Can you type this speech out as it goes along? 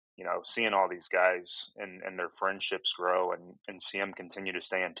seeing all these guys and their friendships grow and see them continue to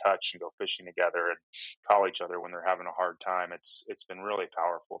stay in touch and go fishing together and call each other when they're having a hard time. It's been really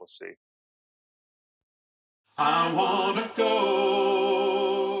powerful to see. I wanna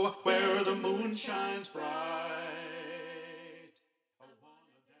go where the moon shines bright.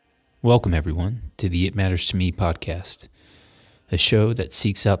 Welcome, everyone, to the It Matters to Me podcast, a show that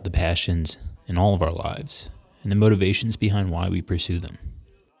seeks out the passions in all of our lives and the motivations behind why we pursue them.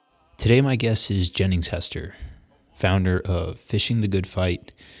 Today, my guest is Jennings Hester, founder of Fishing the Good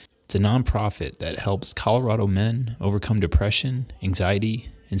Fight. It's a nonprofit that helps Colorado men overcome depression, anxiety,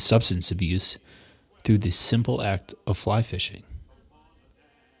 and substance abuse through the simple act of fly fishing.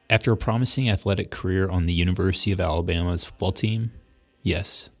 After a promising athletic career on the University of Alabama's football team,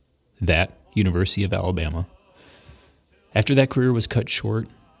 yes, that University of Alabama. After that career was cut short,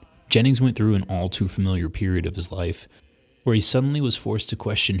 Jennings went through an all too familiar period of his life where he suddenly was forced to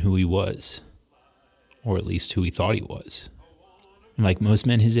question who he was, or at least who he thought he was. And like most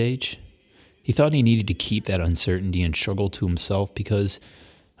men his age, he thought he needed to keep that uncertainty and struggle to himself because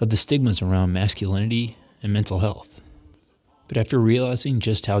of the stigmas around masculinity and mental health. But after realizing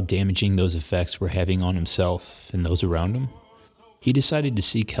just how damaging those effects were having on himself and those around him, he decided to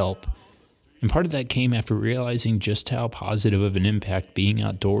seek help. And part of that came after realizing just how positive of an impact being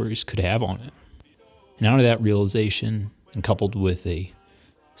outdoors could have on him. And out of that realization, and coupled with a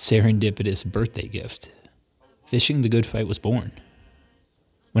serendipitous birthday gift, Fishing the Good Fight was born.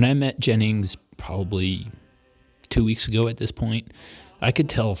 When I met Jennings probably 2 weeks ago at this point, I could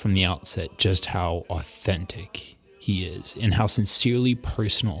tell from the outset just how authentic he is and how sincerely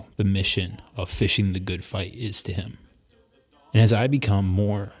personal the mission of Fishing the Good Fight is to him. And as I become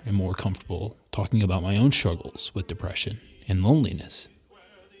more and more comfortable talking about my own struggles with depression and loneliness,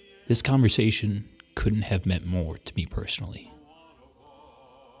 this conversation couldn't have meant more to me personally.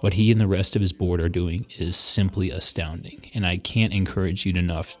 What he and the rest of his board are doing is simply astounding, and I can't encourage you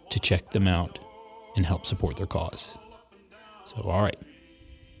enough to check them out and help support their cause. So, all right.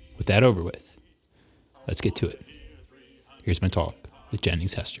 With that over with, let's get to it. Here's my talk with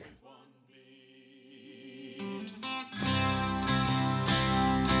Jennings Hester.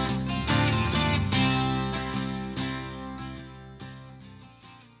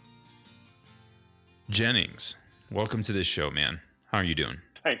 Jennings, welcome to this show, man. How are you doing?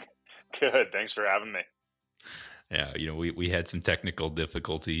 Good. Thanks for having me. Yeah, we had some technical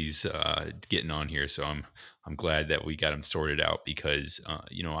difficulties getting on here, so I'm glad that we got them sorted out because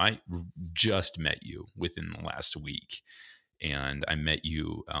I just met you within the last week, and I met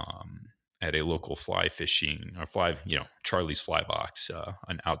you at a local fly fishing or Charlie's Fly Box,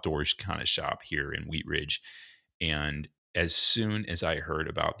 an outdoors kind of shop here in Wheat Ridge, and as soon as I heard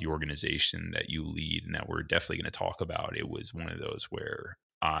about the organization that you lead and that we're definitely going to talk about, it was one of those where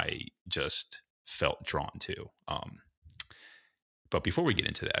I just felt drawn to. But before we get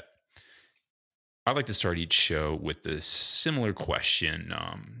into that, I'd like to start each show with a similar question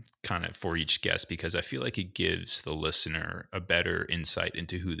kind of for each guest because I feel like it gives the listener a better insight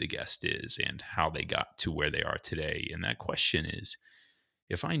into who the guest is and how they got to where they are today. And that question is,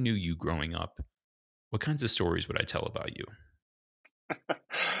 if I knew you growing up, what kinds of stories would I tell about you?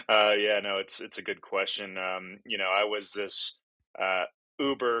 It's a good question. I was this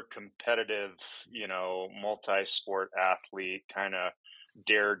uber competitive, multi-sport athlete, kind of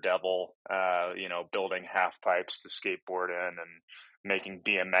daredevil, building half pipes to skateboard in and making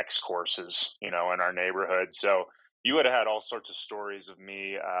BMX courses, in our neighborhood. So you would have had all sorts of stories of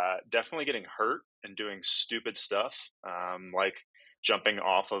me definitely getting hurt and doing stupid stuff, like jumping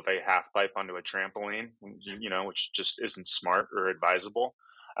off of a half pipe onto a trampoline, which just isn't smart or advisable.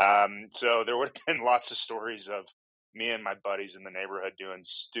 So there would have been lots of stories of me and my buddies in the neighborhood doing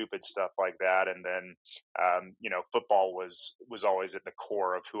stupid stuff like that. And then, football was always at the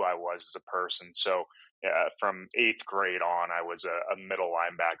core of who I was as a person. So from eighth grade on, I was a middle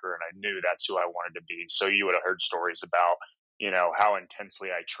linebacker, and I knew that's who I wanted to be. So you would have heard stories about, how intensely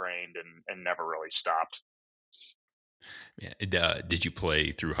I trained and never really stopped. Yeah. Did you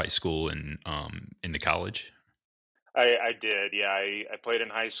play through high school and into college? I did. Yeah. I played in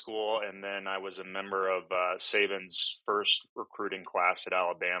high school, and then I was a member of Saban's first recruiting class at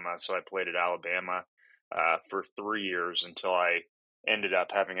Alabama. So I played at Alabama for 3 years until I ended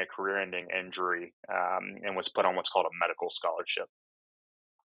up having a career-ending injury and was put on what's called a medical scholarship.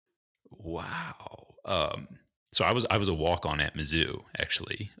 Wow. So I was a walk-on at Mizzou,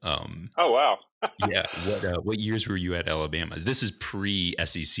 actually. Oh, wow. Yeah. What years were you at Alabama? This is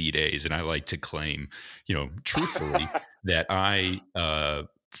pre-SEC days, and I like to claim, truthfully, that I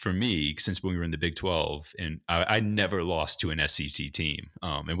for me, since we were in the Big 12, and I never lost to an SEC team.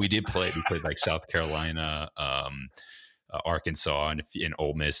 And we did play. We played like South Carolina, Arkansas, and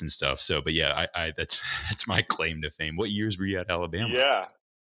Ole Miss and stuff. So, but yeah, I that's my claim to fame. What years were you at Alabama? Yeah.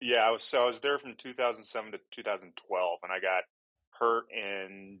 Yeah, I was there from 2007 to 2012, and I got hurt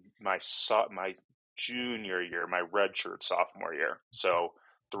in my junior year, my redshirt sophomore year. So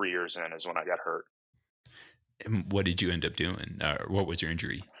 3 years in is when I got hurt. And what did you end up doing? What was your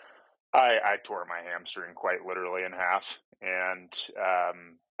injury? I tore my hamstring quite literally in half, and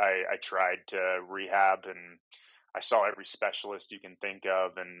I tried to rehab, and I saw every specialist you can think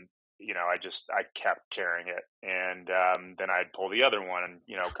of, and I kept tearing it, and then I'd pull the other one, and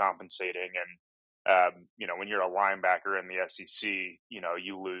compensating, and when you're a linebacker in the SEC,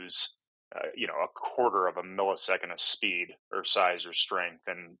 you lose. A quarter of a millisecond of speed or size or strength,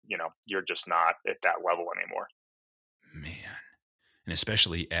 and you're just not at that level anymore. Man, and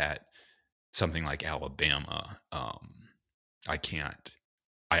especially at something like Alabama, I can't.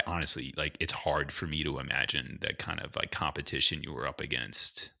 I honestly, like, it's hard for me to imagine that kind of like competition you were up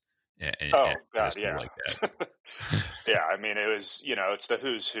against at Oh a God, school yeah. like that. Yeah, I mean, it was, it's the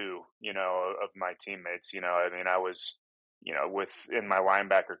who's who, of my teammates. I mean, I was, in my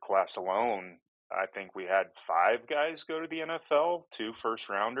linebacker class alone, I think we had five guys go to the NFL, two first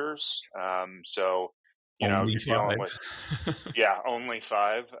rounders. So, Only you're dealing five. with, yeah, only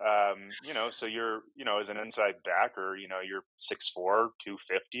five. So you're, as an inside backer, you're 6'4",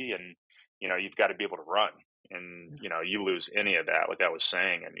 250, and, you've got to be able to run. And, you lose any of that, like I was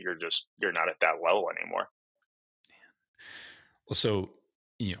saying, and you're not at that level anymore. Well, so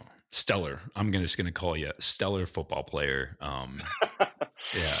stellar. Just gonna call you a stellar football player.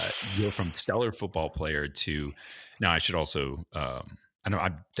 Yeah, you go from stellar football player to now. I should also. I know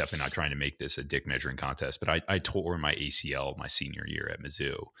I'm definitely not trying to make this a dick measuring contest, but I tore my ACL my senior year at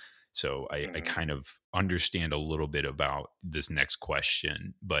Mizzou, so I Mhm. kind of understand a little bit about this next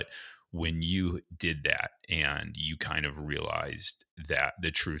question. But when you did that and you kind of realized that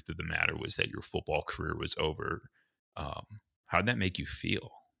the truth of the matter was that your football career was over, um, how did that make you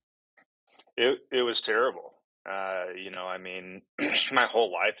feel? It was terrible. I mean, my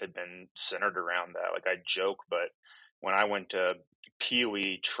whole life had been centered around that. Like I joke, but when I went to Pee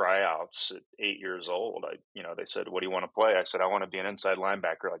Wee tryouts at 8 years old, they said, "What do you want to play?" I said, "I want to be an inside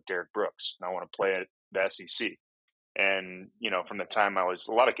linebacker like Derek Brooks, and I want to play at the SEC." And from the time I was,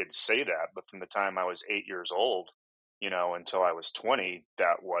 a lot of kids say that, but from the time I was 8 years old, until I was 20,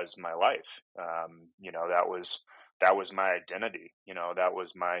 that was my life. That was my identity. That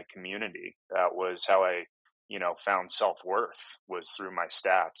was my community. That was how I, found self worth, was through my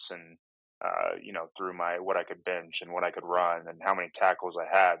stats, and through my what I could bench and what I could run and how many tackles I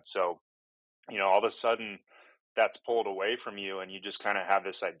had. So all of a sudden that's pulled away from you, and you just kind of have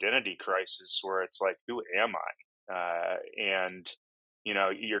this identity crisis where it's like, who am I? And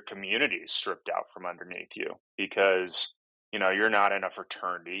your community is stripped out from underneath you, because you're not in a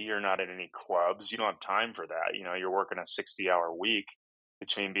fraternity, you're not in any clubs, you don't have time for that. You're working a 60-hour week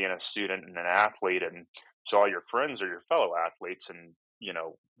between being a student and an athlete, and so all your friends are your fellow athletes, and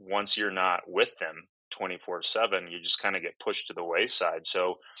once you're not with them 24/7, you just kind of get pushed to the wayside.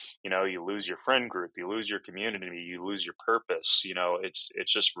 So you lose your friend group, you lose your community, you lose your purpose.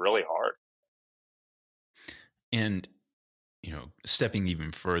 It's just really hard. And stepping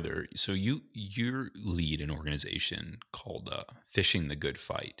even further, so you lead an organization called Fishing the Good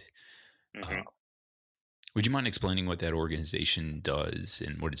Fight. Uh, Hmm. would you mind explaining what that organization does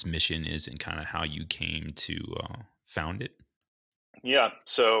and what its mission is, and kind of how you came to found it? Yeah,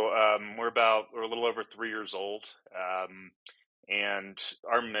 so we're a little over 3 years old, and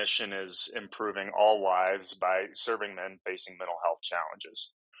our mission is improving all lives by serving men facing mental health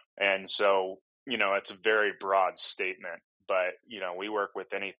challenges. And so it's a very broad statement, but we work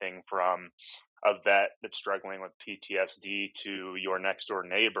with anything from a vet that's struggling with PTSD to your next door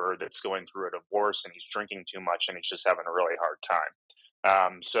neighbor that's going through a divorce and he's drinking too much and he's just having a really hard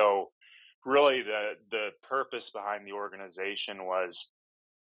time. So really the purpose behind the organization was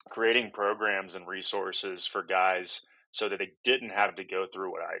creating programs and resources for guys so that they didn't have to go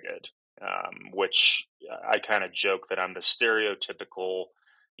through what I did. Which I kind of joke that I'm the stereotypical,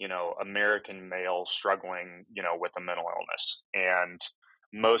 American male struggling, with a mental illness. And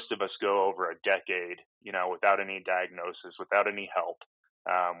most of us go over a decade, without any diagnosis, without any help.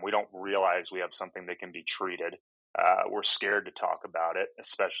 We don't realize we have something that can be treated. We're scared to talk about it,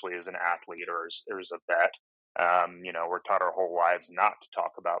 especially as an athlete or as a vet. We're taught our whole lives not to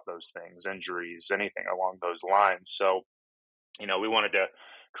talk about those things, injuries, anything along those lines. So, we wanted to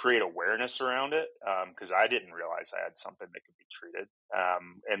create awareness around it, because I didn't realize I had something that could be treated.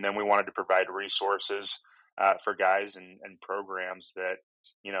 And then we wanted to provide resources for guys and programs that,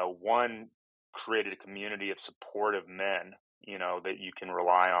 one, created a community of supportive men, that you can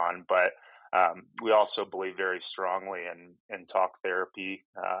rely on. But we also believe very strongly in talk therapy,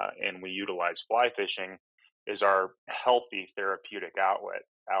 and we utilize fly fishing as our healthy therapeutic outlet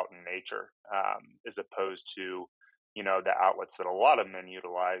out in nature, as opposed to the outlets that a lot of men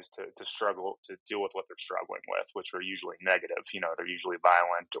utilize to struggle to deal with what they're struggling with, which are usually negative. They're usually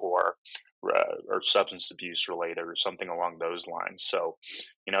violent or substance abuse related or something along those lines. So,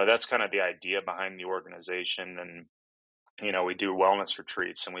 that's kind of the idea behind the organization. And we do wellness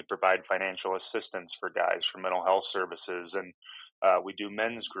retreats, and we provide financial assistance for guys for mental health services, and we do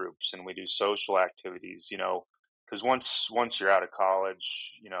men's groups, and we do social activities. Because once you're out of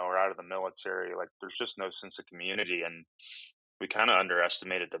college, or out of the military, like there's just no sense of community, and we kind of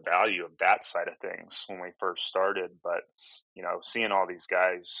underestimated the value of that side of things when we first started. But seeing all these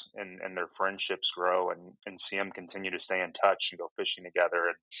guys and their friendships grow, and see them continue to stay in touch and go fishing together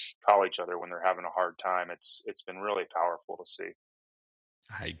and call each other when they're having a hard time, it's been really powerful to see.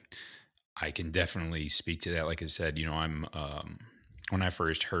 I I can definitely speak to that. Like I said, I'm when I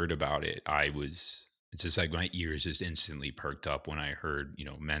first heard about it, it's just like my ears just instantly perked up when I heard,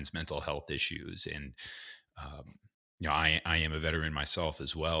 men's mental health issues. And um, I am a veteran myself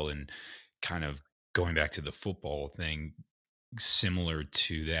as well. And kind of going back to the football thing, similar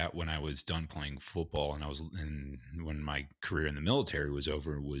to that, when I was done playing football and when my career in the military was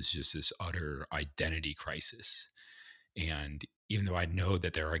over, was just this utter identity crisis. And even though I know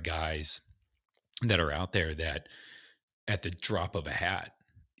that there are guys that are out there that at the drop of a hat,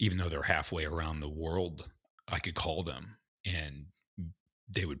 even though they're halfway around the world, I could call them and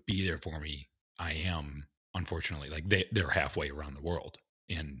they would be there for me. I am, unfortunately, like they're halfway around the world,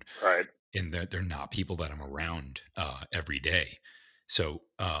 and Right. they're not people that I'm around every day. So,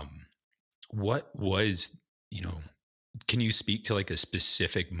 what was, can you speak to like a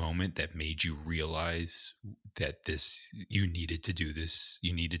specific moment that made you realize that you needed to do this,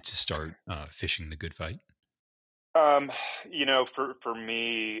 you needed to start fishing the good fight? Um, for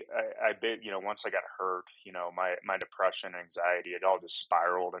me, I bet, once I got hurt, my depression, anxiety, it all just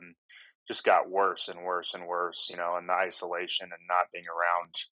spiraled and just got worse and worse and worse, and the isolation and not being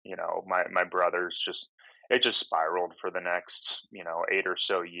around, my brothers, it just spiraled for the next, 8 or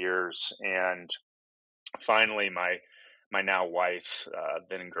so years. And finally, my now wife,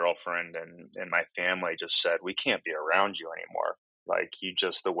 then girlfriend, and my family just said, we can't be around you anymore. Like,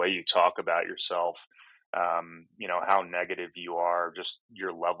 the way you talk about yourself, how negative you are, just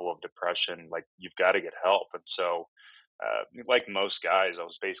your level of depression, like you've got to get help. And so, like most guys, I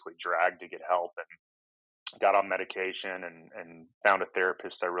was basically dragged to get help, and got on medication, and found a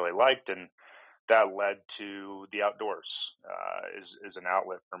therapist I really liked. And that led to the outdoors, is an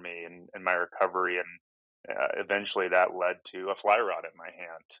outlet for me and my recovery. And eventually that led to a fly rod in my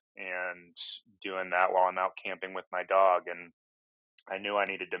hand, and doing that while I'm out camping with my dog. And I knew I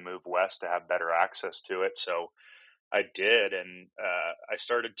needed to move west to have better access to it. So I did. And I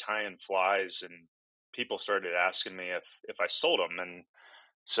started tying flies, and people started asking me if I sold them. And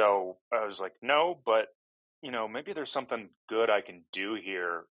so I was like, no, but maybe there's something good I can do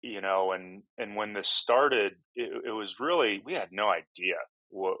here, and when this started, it was really, we had no idea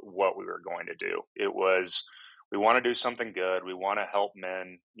what we were going to do. It was, we want to do something good. We want to help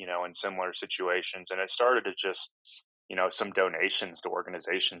men, in similar situations. And it started to just, some donations to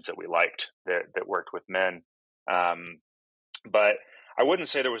organizations that we liked that worked with men. Um, but I wouldn't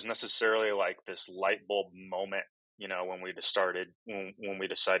say there was necessarily like this light bulb moment, when we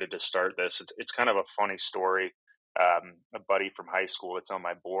decided to start this. It's kind of a funny story. A buddy from high school that's on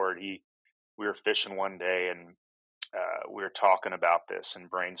my board, we were fishing one day, and we were talking about this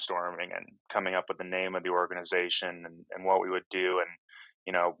and brainstorming and coming up with the name of the organization, and what we would do. And,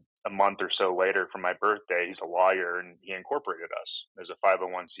 a month or so later from my birthday, he's a lawyer, and he incorporated us as a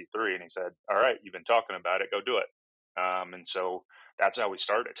 501c3. And he said, all right, you've been talking about it, go do it. And so that's how we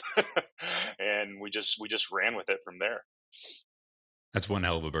started. And we just ran with it from there. That's one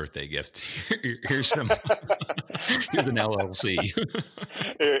hell of a birthday gift. Here's some, here's an LLC.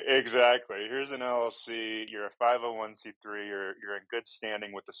 Exactly. Here's an LLC. You're a 501c3. You're in good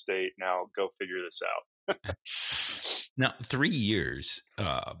standing with the state. Now go figure this out. Now, 3 years.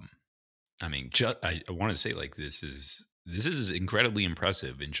 I mean, I want to say like this is incredibly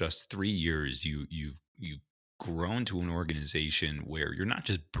impressive. In just 3 years, you've grown to an organization where you're not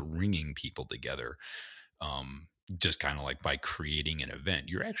just bringing people together, just kind of like by creating an event.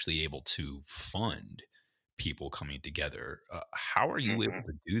 You're actually able to fund people coming together. How are you able Hmm.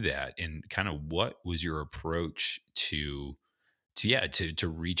 to do that? And kind of what was your approach to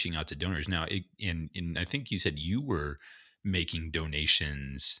reaching out to donors? Now, and I think you said you were making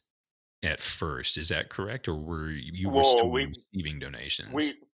donations at first. Is that correct, or were still Well, receiving donations?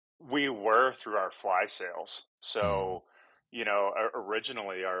 we we were through our fly sales. Mm, So,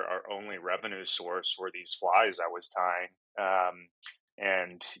 originally our only revenue source were these flies I was tying.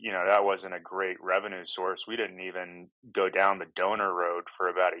 And that wasn't a great revenue source. We didn't even go down the donor road for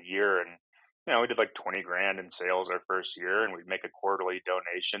about a year, and we did like 20 grand in sales our first year, and we'd make a quarterly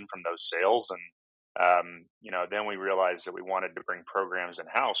donation from those sales. And then we realized that we wanted to bring programs in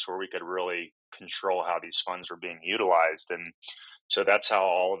house where we could really control how these funds were being utilized. And so that's how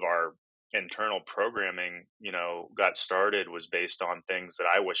all of our internal programming, got started, was based on things that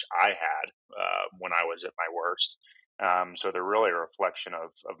I wish I had when I was at my worst. So they're really a reflection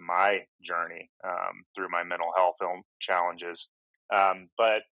of my journey through my mental health challenges.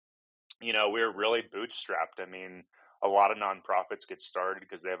 But we're really bootstrapped. I mean, a lot of nonprofits get started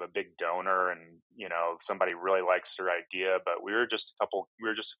because they have a big donor, and somebody really likes their idea. But we were just a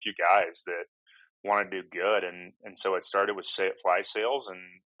few guys that want to do good, and so it started with fly sales, and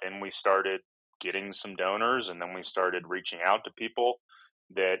then we started getting some donors, and then we started reaching out to people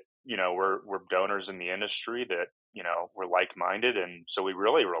that were donors in the industry that were like-minded. And so we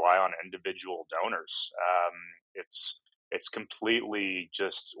really rely on individual donors. It's completely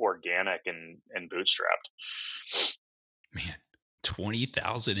just organic and bootstrapped. man,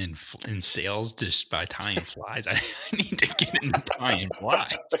 20,000 in sales just by tying flies. I need to get into tying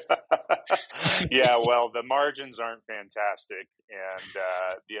flies. Yeah, well, the margins aren't fantastic, and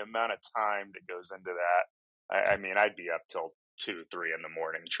the amount of time that goes into that, I mean, I'd be up till 2, 3 in the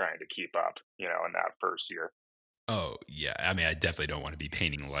morning trying to keep up, in that first year. Oh, yeah. I mean, I definitely don't want to be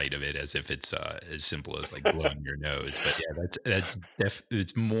painting light of it as if it's as simple as like blowing your nose, but yeah,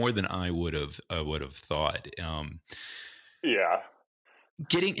 it's more than I would have thought. Yeah.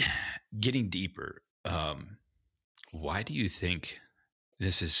 Getting getting deeper. Why do you think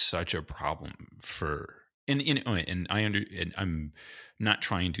this is such a problem for and I'm not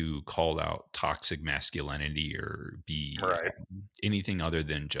trying to call out toxic masculinity or be Right. anything other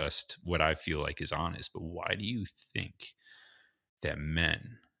than just what I feel like is honest, but why do you think that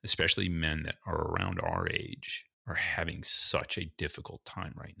men, especially men that are around our age, are having such a difficult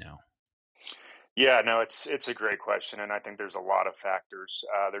time right now? Yeah, no, it's a great question, and I think there's a lot of factors.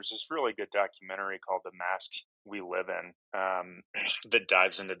 There's this really good documentary called "The Mask We Live In" that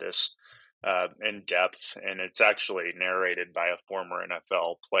dives into this in depth, and it's actually narrated by a former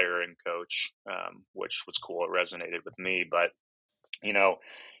NFL player and coach, which was cool. It resonated with me, but you know,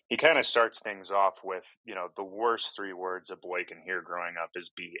 he kind of starts things off with the worst 3 words a boy can hear growing up is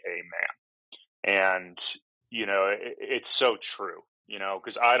 "be a man," and it's so true.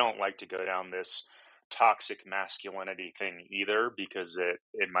 Because I don't like to go down this toxic masculinity thing either, because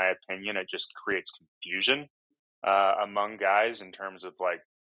in my opinion, it just creates confusion among guys in terms of like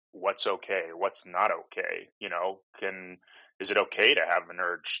what's okay, what's not okay. Can Is it okay to have an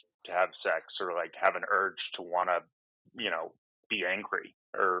urge to have sex, or like have an urge to want to, you know, be angry,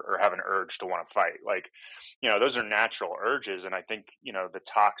 or have an urge to want to fight? Like, those are natural urges, and I think the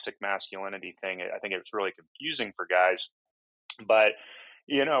toxic masculinity thing. I think it's really confusing for guys, but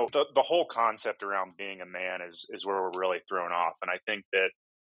the whole concept around being a man is where we're really thrown off. And I think that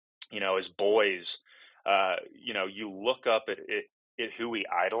as boys, you look up at who we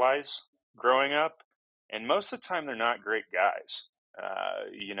idolize growing up, and most of the time they're not great guys.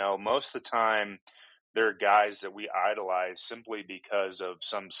 Most of the time they're guys that we idolize simply because of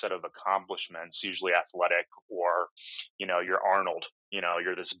some set of accomplishments, usually athletic, or you're Arnold.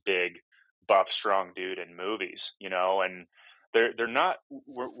 You're this big, buff, strong dude in movies. And they're not.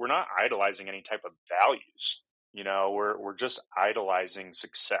 We're not idolizing any type of values. We're just idolizing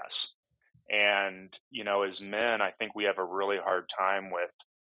success. And as men, I think we have a really hard time with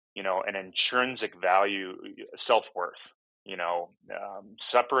an intrinsic value, self-worth.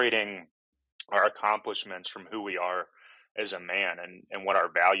 Separating our accomplishments from who we are as a man, and what our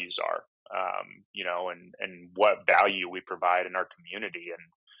values are. And what value we provide in our community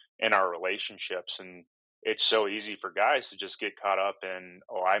and in our relationships. And it's so easy for guys to just get caught up in,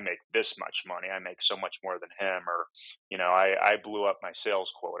 oh, I make this much money, I make so much more than him, or I blew up my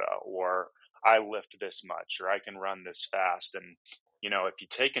sales quota, or I lift this much, or I can run this fast. And if you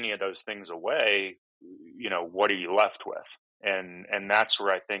take any of those things away, what are you left with? And that's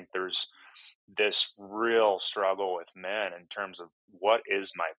where I think there's this real struggle with men in terms of what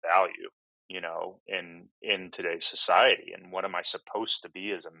is my value, in today's society, and what am I supposed to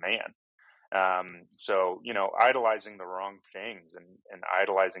be as a man? So, idolizing the wrong things and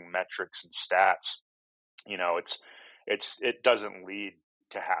idolizing metrics and stats, it doesn't lead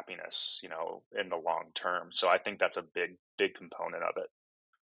to happiness, in the long term. So I think that's a big component of it.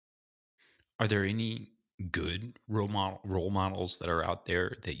 Are there any good role models that are out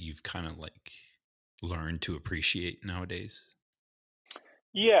there that you've kind of like learned to appreciate nowadays?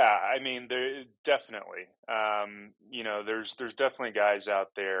 Yeah, I mean, there definitely. There's definitely guys out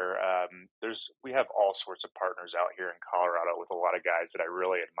there. We have all sorts of partners out here in Colorado with a lot of guys that I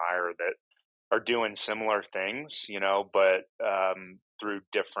really admire that are doing similar things, but through a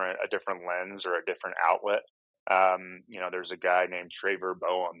different lens or a different outlet. There's a guy named Traver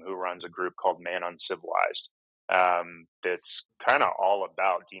Boehm who runs a group called Man Uncivilized. That's kind of all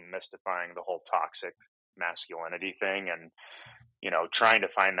about demystifying the whole toxic masculinity thing and trying to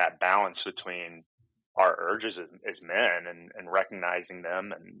find that balance between our urges as men and recognizing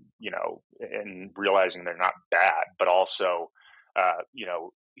them and realizing they're not bad, but also,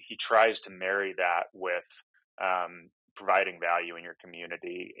 he tries to marry that with providing value in your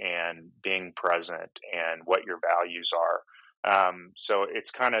community and being present and what your values are. So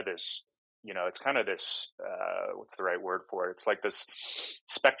what's the right word for it? It's like this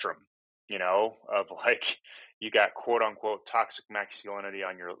spectrum, of like, you got quote unquote toxic masculinity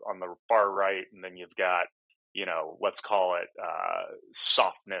on the far right, and then you've got, let's call it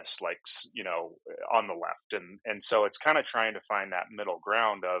softness, like on the left, and so it's kind of trying to find that middle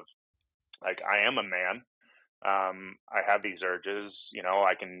ground of like, I am a man, I have these urges,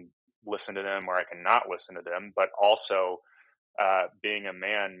 I can listen to them or I can not listen to them, but also being a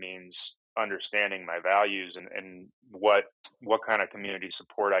man means understanding my values and what kind of community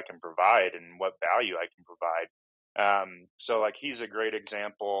support I can provide and what value I can provide. So like, he's a great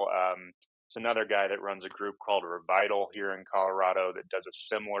example. It's another guy that runs a group called Revital here in Colorado that does a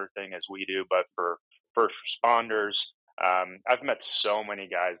similar thing as we do, but for first responders. I've met so many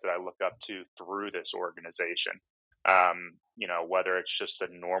guys that I look up to through this organization. Whether it's just a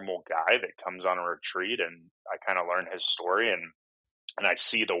normal guy that comes on a retreat and I kind of learn his story and I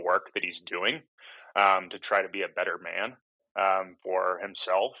see the work that he's doing to try to be a better man for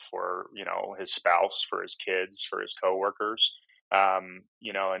himself, for his spouse, for his kids, for his coworkers.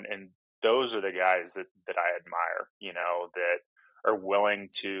 And those are the guys that I admire. That are willing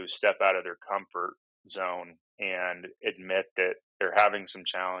to step out of their comfort zone and admit that they're having some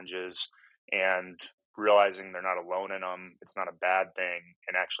challenges and realizing they're not alone in them. It's not a bad thing,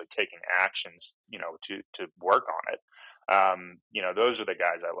 and actually taking actions, to work on it. Those are the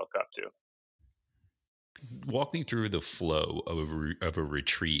guys I look up to. Walk me through the flow of a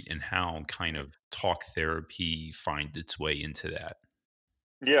retreat and how kind of talk therapy finds its way into that.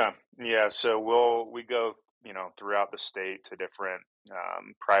 Yeah, yeah. So we go, throughout the state to different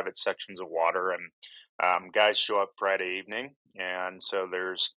private sections of water, and guys show up Friday evening, and so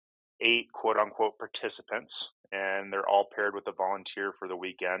there's 8 quote unquote participants, and they're all paired with a volunteer for the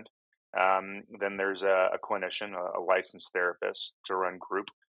weekend. Then there's a clinician, a licensed therapist to run group,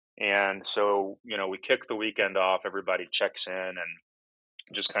 and so we kick the weekend off. Everybody checks in and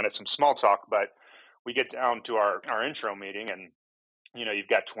just kind of some small talk, but we get down to our intro meeting, and you've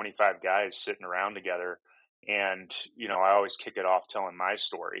got 25 guys sitting around together, and I always kick it off telling my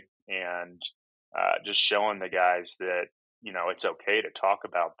story and just showing the guys that it's okay to talk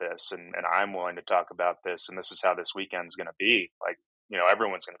about this, and I'm willing to talk about this, and this is how this weekend's going to be. Like,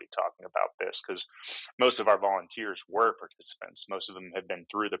 everyone's going to be talking about this because most of our volunteers were participants. Most of them have been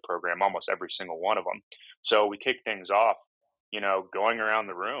through the program, almost every single one of them. So we kick things off, going around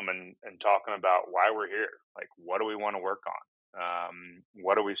the room and talking about why we're here. Like, what do we want to work on?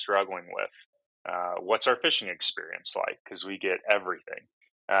 What are we struggling with? What's our fishing experience like? Because we get everything,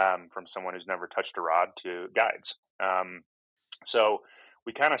 from someone who's never touched a rod to guides. So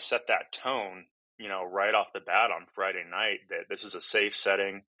we kind of set that tone, right off the bat on Friday night, that this is a safe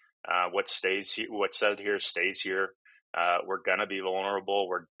setting. What's said here stays here. We're gonna be vulnerable.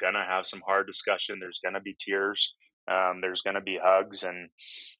 We're gonna have some hard discussion. There's gonna be tears. There's gonna be hugs, and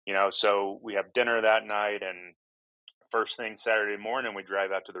so we have dinner that night, and first thing Saturday morning, we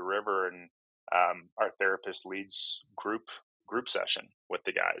drive out to the river, and our therapist leads group session with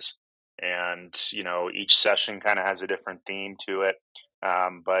the guys. And each session kind of has a different theme to it,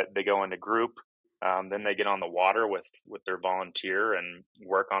 but they go into group. Then they get on the water with their volunteer and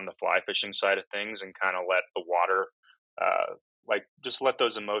work on the fly fishing side of things, and kind of let the water, like, just let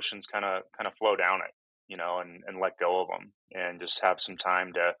those emotions kind of flow down it, and let go of them, and just have some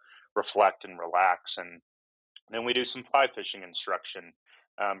time to reflect and relax. And then we do some fly fishing instruction,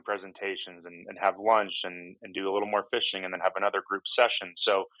 presentations, and have lunch, and do a little more fishing, and then have another group session.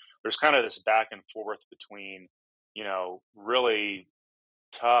 So there's kind of this back and forth between, really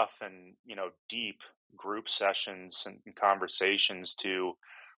tough and, deep group sessions and conversations to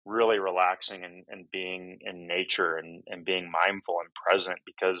really relaxing and being in nature and being mindful and present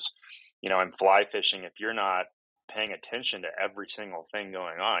because, in fly fishing, if you're not paying attention to every single thing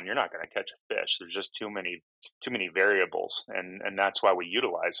going on, you're not going to catch a fish. There's just too many variables. And that's why we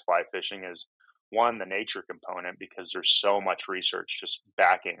utilize fly fishing is one, the nature component, because there's so much research just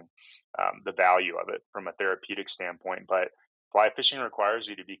backing the value of it from a therapeutic standpoint. But fly fishing requires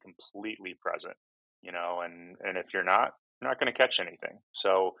you to be completely present, and if you're not going to catch anything.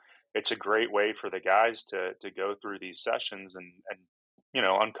 So it's a great way for the guys to go through these sessions and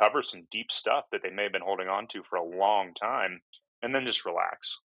uncover some deep stuff that they may have been holding on to for a long time, and then just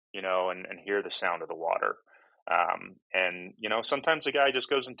relax, and hear the sound of the water. And sometimes a guy just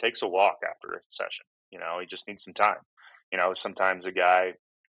goes and takes a walk after a session. He just needs some time. Sometimes a guy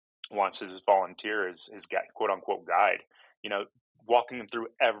wants his volunteer, his guy, quote unquote guide, you know, walking them through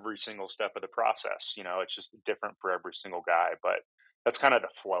every single step of the process. It's just different for every single guy, but that's kind of the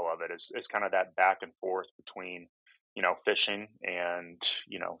flow of it is kind of that back and forth between, fishing and,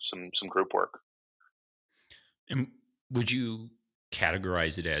 some group work. And would you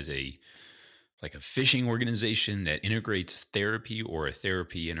categorize it as like a fishing organization that integrates therapy or a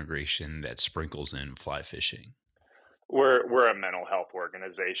therapy integration that sprinkles in fly fishing? We're a mental health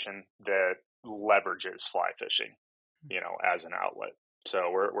organization that leverages fly fishing, as an outlet. So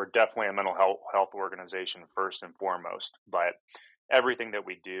we're definitely a mental health organization first and foremost, but everything that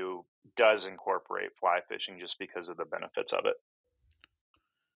we do does incorporate fly fishing just because of the benefits of it.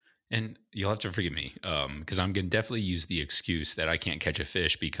 And you'll have to forgive me because I'm going to definitely use the excuse that I can't catch a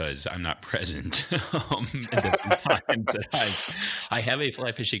fish because I'm not present. And there's been times that I have a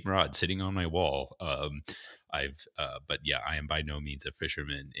fly fishing rod sitting on my wall. But yeah, I am by no means a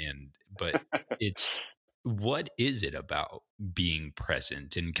fisherman. But it's, what is it about being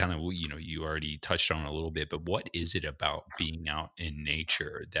present and kind of, you already touched on it a little bit, but what is it about being out in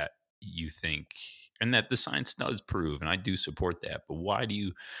nature that you think, and that the science does prove, and I do support that, but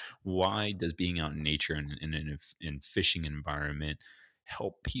why does being out in nature and in fishing environment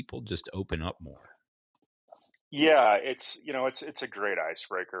help people just open up more? Yeah, it's a great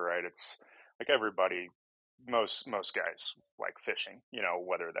icebreaker, right? It's like everybody, most guys like fishing,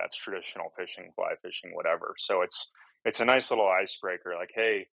 whether that's traditional fishing, fly fishing, whatever. So it's a nice little icebreaker. Like,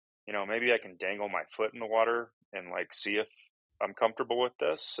 hey, maybe I can dangle my foot in the water and like see if I'm comfortable with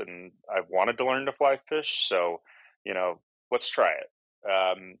this. And I've wanted to learn to fly fish, so you know, let's try it.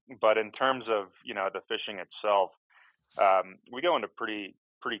 But in terms of the fishing itself, we go into pretty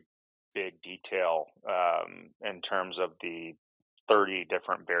big detail in terms of the 30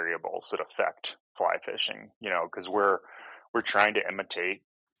 different variables that affect fly fishing. Because we're trying to imitate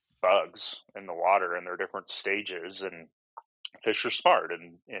bugs in the water and their different stages, and fish are smart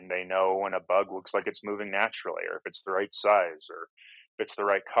and they know when a bug looks like it's moving naturally, or if it's the right size, or if it's the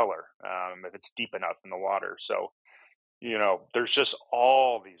right color, if it's deep enough in the water. So there's just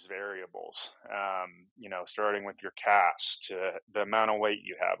all these variables, starting with your cast to the amount of weight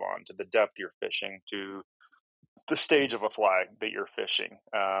you have on, to the depth you're fishing, to the stage of a fly that you're fishing,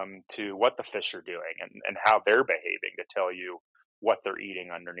 to what the fish are doing and how they're behaving to tell you what they're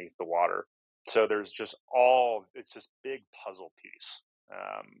eating underneath the water. So there's just it's this big puzzle piece,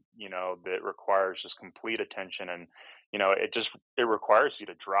 that requires just complete attention. And, it requires you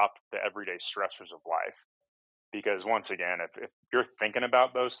to drop the everyday stressors of life, because once again, if you're thinking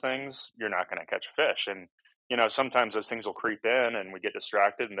about those things, you're not going to catch a fish. And sometimes those things will creep in and we get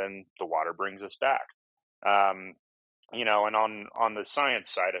distracted, and then the water brings us back. um, and on the science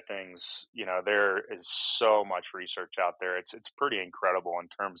side of things, there is so much research out there. It's pretty incredible in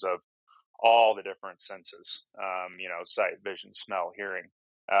terms of all the different senses, sight, vision, smell, hearing,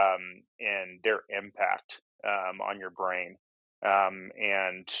 and their impact on your brain,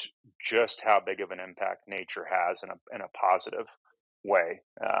 and just how big of an impact nature has in a positive way.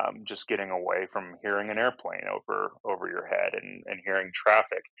 Just getting away from hearing an airplane over your head and hearing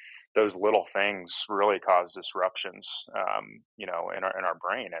traffic. Those little things really cause disruptions, in our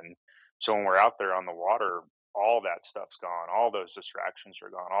brain. And so when we're out there on the water, all that stuff's gone, all those distractions are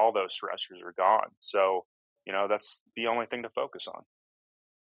gone, all those stressors are gone. So, that's the only thing to focus on.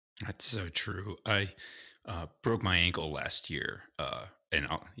 That's so true. I broke my ankle last year, and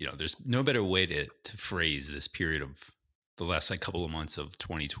there's no better way to phrase this period of the last like couple of months of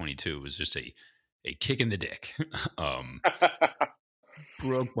 2022. It was just a kick in the dick. um,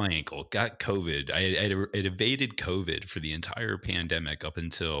 Broke my ankle, got COVID. I had evaded COVID for the entire pandemic up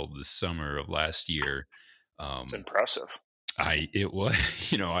until the summer of last year. It's Um, impressive. It was,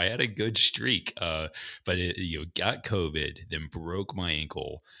 I had a good streak, but it, got COVID, then broke my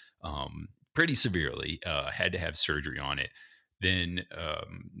ankle, pretty severely. Had to have surgery on it. Then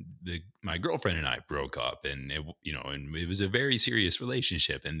my girlfriend and I broke up, and and it was a very serious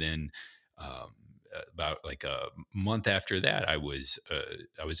relationship. And then about like a month after that, I was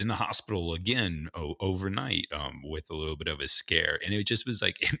in the hospital again overnight with a little bit of a scare, and it just was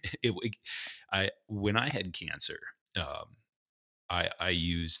like I when I had cancer. I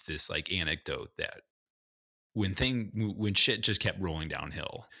used this like anecdote that when shit just kept rolling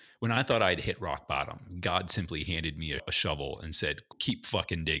downhill, when I thought I'd hit rock bottom, God simply handed me a shovel and said, "Keep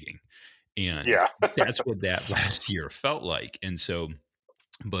fucking digging." And Yeah. that's what that last year felt like. And so,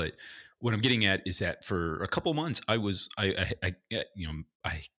 but what I'm getting at is that for a couple months, I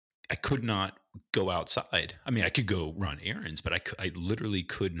could not go outside. I mean, I could go run errands, but I literally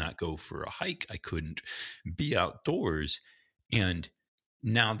could not go for a hike. I couldn't be outdoors. And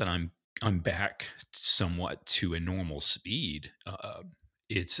now that I'm back somewhat to a normal speed,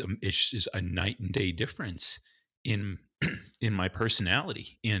 it's just a night and day difference in in my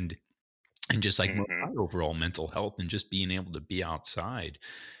personality and just like Hmm. my overall mental health and just being able to be outside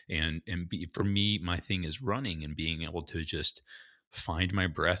and be, for me, my thing is running and being able to just find my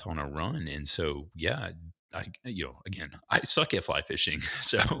breath on a run. And so yeah, again, I suck at fly fishing.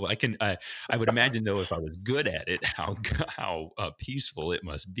 So I would imagine though, if I was good at it, how peaceful it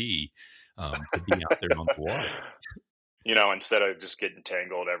must be to be out there on the water. Instead of just getting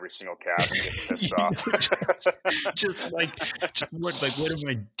tangled every single cast and getting pissed off. just like what am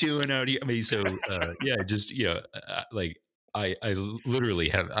I doing out here? I mean, so yeah, just like I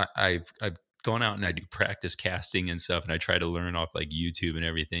literally I've gone out and I do practice casting and stuff, and I try to learn off like YouTube and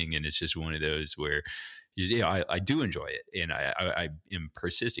everything, and it's just one of those where I do enjoy it, and I am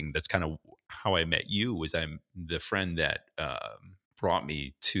persisting. That's kind of how I met you. Was I'm the friend that brought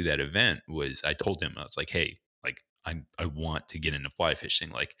me to that event. Was I told him, I was like, hey, like I want to get into fly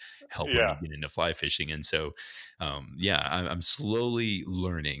fishing, like helping me Yeah. get into fly fishing. And so, yeah, I'm slowly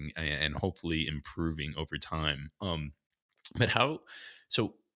learning and hopefully improving over time. But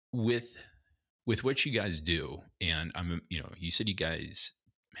so with, with what you guys do, and you said you guys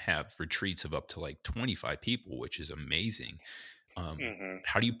have retreats of up to like 25 people, which is amazing. Hmm.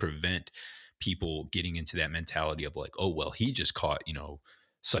 How do you prevent people getting into that mentality of like, oh, well, he just caught,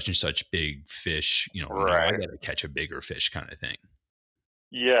 such and such big fish, now I Right. got to catch a bigger fish kind of thing.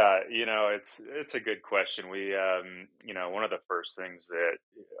 Yeah, it's a good question. One of the first things that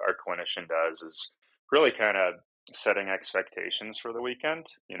our clinician does is really kind of setting expectations for the weekend,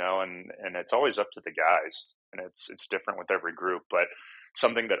 and it's always up to the guys, and it's different with every group, but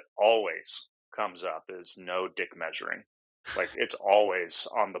something that always comes up is no dick measuring. Like it's always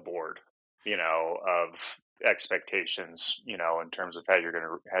on the board, of expectations, in terms of how you're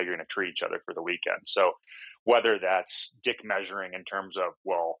gonna treat each other for the weekend. So whether that's dick measuring in terms of,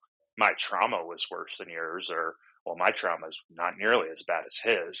 well, my trauma was worse than yours, or well, my trauma is not nearly as bad as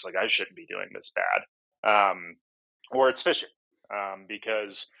his, like I shouldn't be doing this bad, or it's fishing,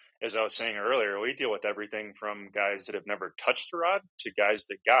 because as I was saying earlier, we deal with everything from guys that have never touched a rod to guys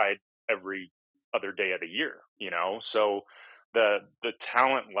that guide every other day of the year, so the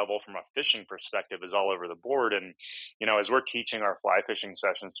talent level from a fishing perspective is all over the board. And as we're teaching our fly fishing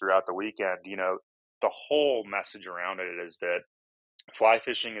sessions throughout the weekend, the whole message around it is that fly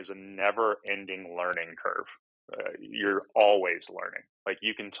fishing is a never ending learning curve. You're always learning. Like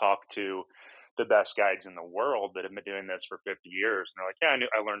you can talk to the best guides in the world that have been doing this for 50 years. And they're like, yeah,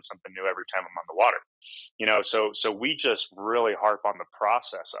 I learned something new every time I'm on the water. So we just really harp on the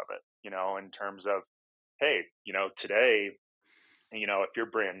process of it, in terms of, hey, today, if you're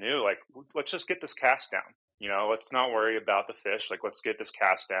brand new, like let's just get this cast down. Let's not worry about the fish. Like let's get this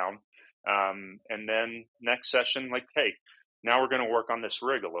cast down. And then next session, like, hey, now we're going to work on this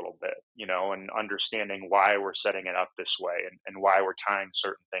rig a little bit, and understanding why we're setting it up this way, and why we're tying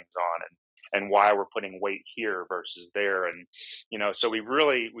certain things on, and why we're putting weight here versus there. And, so we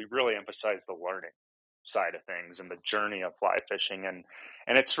really emphasize the learning side of things and the journey of fly fishing. And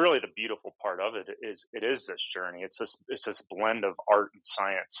it's really the beautiful part of it is this journey. It's this blend of art and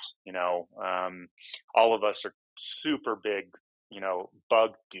science. All of us are super big,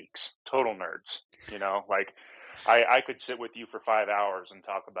 bug geeks, total nerds. Like I could sit with you for 5 hours and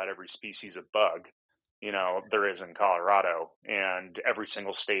talk about every species of bug, there is in Colorado, and every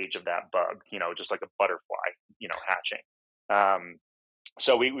single stage of that bug, just like a butterfly, hatching. Um,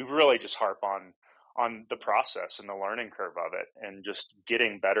 so we really just harp on the process and the learning curve of it, and just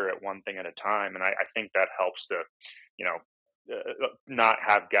getting better at one thing at a time. And I think that helps to, you know not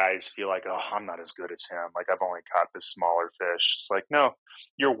have guys feel like, oh, I'm not as good as him. Like I've only caught this smaller fish. It's like, no,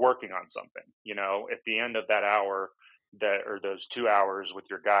 you're working on something. At the end of that hour, or those 2 hours with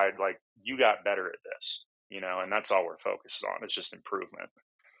your guide, like you got better at this. And that's all we're focused on. It's just improvement.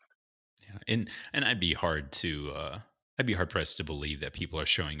 Yeah, and I'd be hard pressed to believe that people are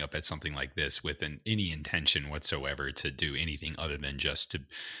showing up at something like this with any intention whatsoever to do anything other than just to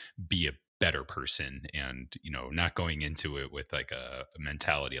be a better person, and not going into it with like a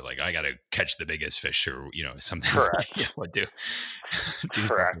mentality of like, I got to catch the biggest fish, or something. Correct. Do something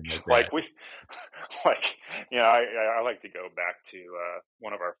Correct. like that. Like, I like to go back to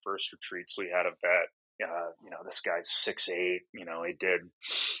one of our first retreats. We had a vet. This guy's 6'8". He did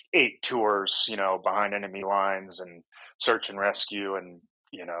 8 tours, behind enemy lines and search and rescue, and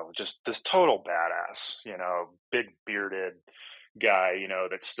just this total badass. Big bearded guy.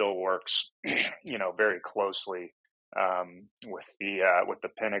 That still works, very closely with the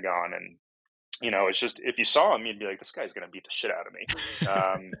Pentagon. And it's just, if you saw him, you'd be like, this guy's going to beat the shit out of me.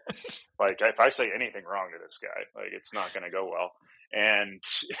 Like if I say anything wrong to this guy, like it's not going to go well. And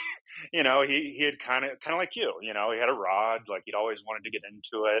he had kind of like you, he had a rod, like he'd always wanted to get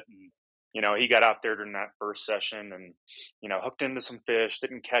into it. And he got out there during that first session and hooked into some fish,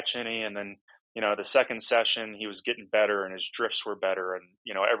 didn't catch any. And then the second session he was getting better and his drifts were better, and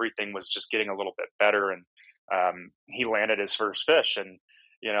everything was just getting a little bit better. And he landed his first fish. And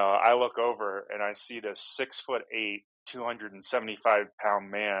I look over and I see this 6'8",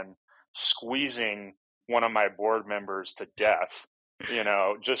 275-pound man squeezing one of my board members to death,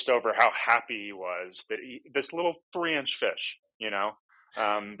 just over how happy he was that this little 3-inch fish,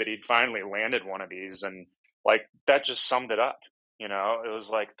 that he'd finally landed one of these. And like, that just summed it up. It was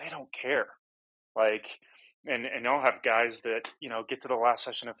like, they don't care. Like, and I'll have guys that, get to the last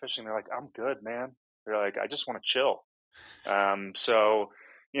session of fishing. They're like, I'm good, man. They're like, I just want to chill. So,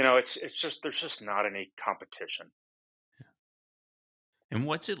 it's just, there's just not any competition. And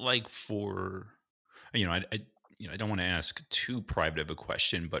what's it like for, I don't want to ask too private of a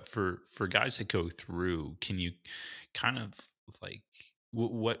question, but for guys that go through, can you kind of like,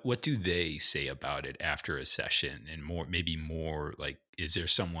 what do they say about it after a session? And maybe more like, is there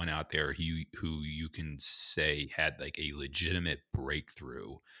someone out there who you can say had like a legitimate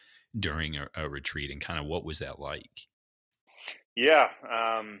breakthrough during a retreat, and kind of what was that like? Yeah.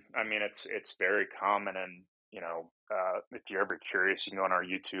 I mean, it's very common. And, if you're ever curious, you can go on our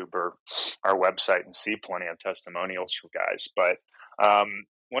YouTube or our website and see plenty of testimonials from guys. But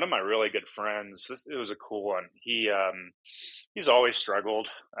one of my really good friends, it was a cool one. He's always struggled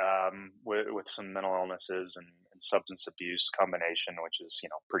with some mental illnesses and substance abuse combination, which is,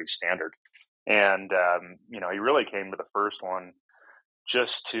 pretty standard. And, he really came to the first one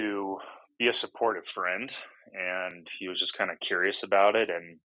just to be a supportive friend. And he was just kind of curious about it.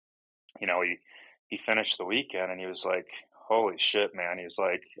 And, he finished the weekend and he was like, holy shit, man. He was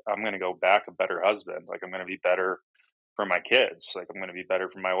like, I'm going to go back a better husband. Like, I'm going to be better for my kids. Like, I'm going to be better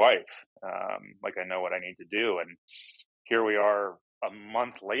for my wife. Like, I know what I need to do. And here we are a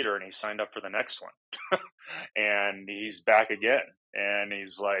month later and he signed up for the next one. And he's back again. And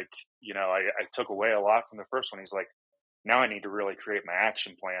he's like, I took away a lot from the first one. He's like, now I need to really create my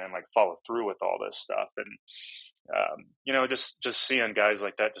action plan and like follow through with all this stuff. And just seeing guys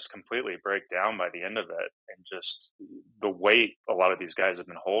like that just completely break down by the end of it, and just the weight a lot of these guys have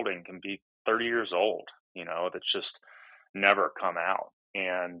been holding can be 30 years old, that's just never come out.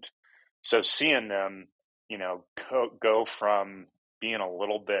 And so seeing them, go from being a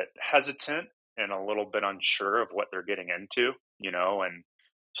little bit hesitant and a little bit unsure of what they're getting into, and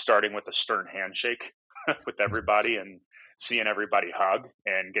starting with a stern handshake with everybody, and seeing everybody hug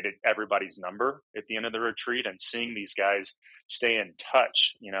and get everybody's number at the end of the retreat, and seeing these guys stay in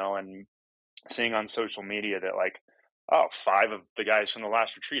touch, and seeing on social media that like, oh, 5 of the guys from the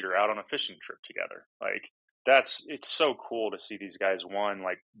last retreat are out on a fishing trip together. Like it's so cool to see these guys, one,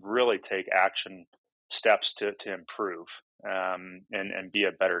 like really take action steps to improve, and be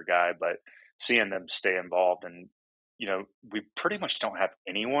a better guy, but seeing them stay involved. And, we pretty much don't have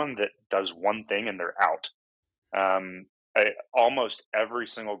anyone that does one thing and they're out. Almost every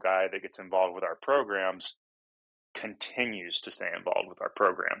single guy that gets involved with our programs continues to stay involved with our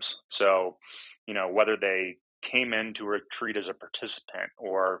programs. So, whether they came into a retreat as a participant,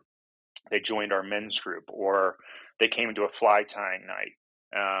 or they joined our men's group, or they came to a fly tying night,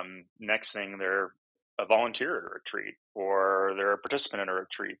 next thing they're a volunteer at a retreat, or they're a participant in a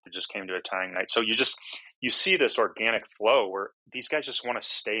retreat that just came to a tying night. So you see this organic flow where these guys just want to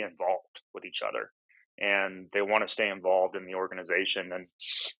stay involved with each other, and they want to stay involved in the organization.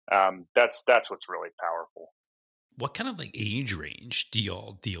 And that's what's really powerful. what kind of like age range do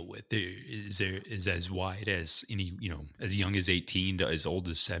y'all deal with? Is as wide as any, as young as 18 to as old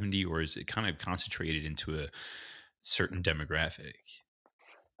as 70, or is it kind of concentrated into a certain demographic?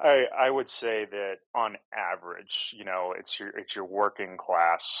 I would say that on average, it's your working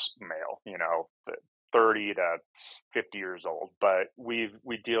class male, the 30 to 50 years old. But we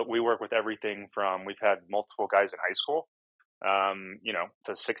work with everything from we've had multiple guys in high school,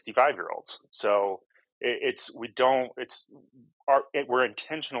 to 65-year-olds. So it's we don't it's we're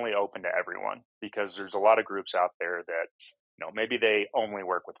intentionally open to everyone because there's a lot of groups out there that maybe they only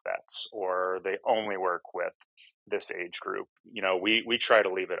work with vets or they only work with this age group. We try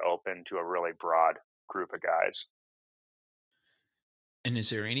to leave it open to a really broad group of guys. And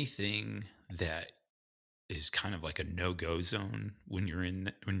is there anything that is kind of like a no-go zone when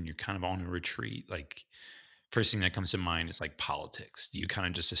when you're kind of on a retreat? Like, first thing that comes to mind is like politics. Do you kind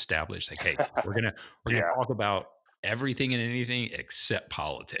of just establish like, hey, we're gonna Yeah. talk about everything and anything except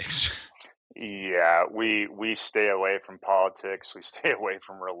politics? Yeah, we stay away from politics. We stay away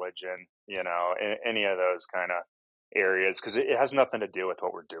from religion. Any of those kind of areas because it has nothing to do with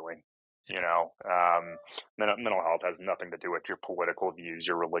what we're doing. You know, mental health has nothing to do with your political views,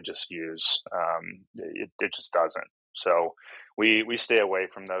 your religious views. It just doesn't. So we stay away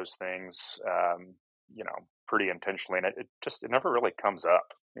from those things. Pretty intentionally, and it never really comes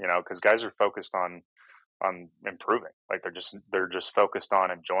up. Because guys are focused on improving. Like they're just focused on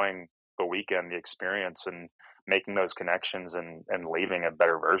enjoying the weekend, the experience, and making those connections and leaving a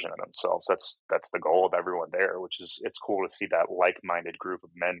better version of themselves. That's the goal of everyone there, which is it's cool to see that like-minded group of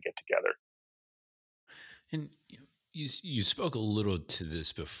men get together. And you spoke a little to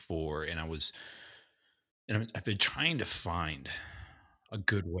this before, I've been trying to find a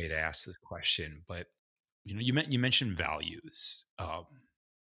good way to ask this question, but you mentioned values.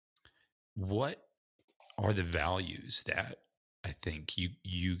 What are the values that I think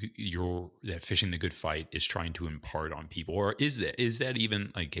you're that fishing the good fight is trying to impart on people, or is that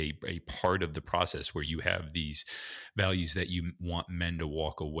even like a part of the process where you have these values that you want men to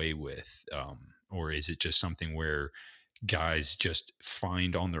walk away with, or is it just something where guys just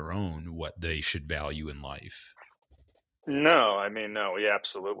find on their own what they should value in life? No, I mean, no, we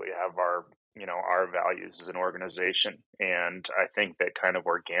absolutely have our values as an organization, and I think that kind of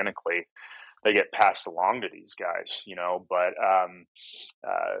organically they get passed along to these guys. But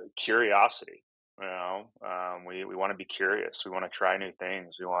curiosity. We want to be curious. We want to try new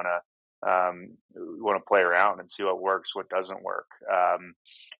things. We want to play around and see what works, what doesn't work.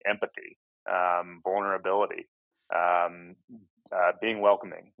 Empathy, vulnerability, um, being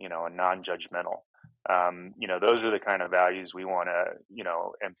welcoming, and non-judgmental. Those are the kind of values we want to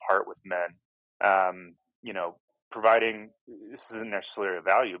impart with men. Um, you know, providing this isn't necessarily a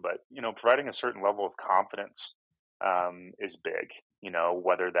value, but providing a certain level of confidence is big.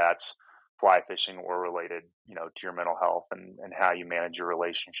 Whether that's fly fishing or related, to your mental health and how you manage your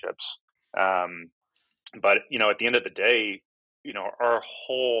relationships. Um, but at the end of the day, our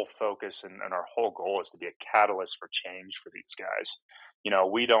whole focus and our whole goal is to be a catalyst for change for these guys.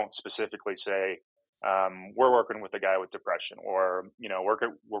 We don't specifically say we're working with a guy with depression, or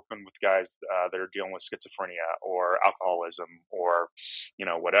working with guys that are dealing with schizophrenia or alcoholism, or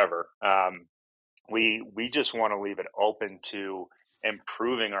whatever. We just want to leave it open to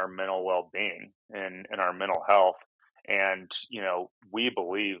improving our mental well-being and our mental health. And we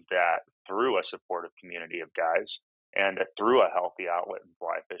believe that through a supportive community of guys, and that through a healthy outlet in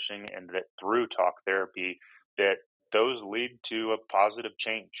fly fishing, and that through talk therapy, that those lead to a positive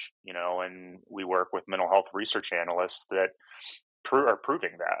change. And we work with mental health research analysts that are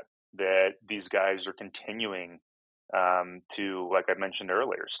proving that these guys are continuing to, like I mentioned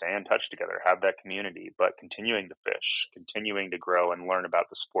earlier, stay in touch together, have that community, but continuing to fish, continuing to grow and learn about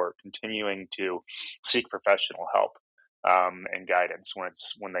the sport, continuing to seek professional help and guidance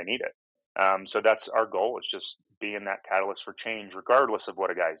when they need it. So that's our goal, is just being that catalyst for change, regardless of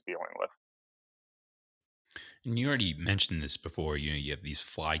what a guy's dealing with. And you already mentioned this before. You have these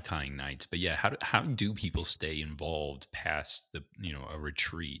fly tying nights, but yeah, how do people stay involved past a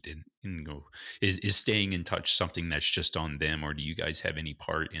retreat, and is staying in touch something that's just on them, or do you guys have any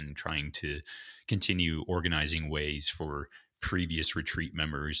part in trying to continue organizing ways for previous retreat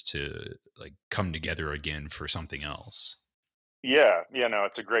members to like come together again for something else? Yeah, no,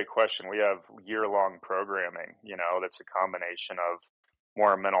 it's a great question. We have year-long programming, that's a combination of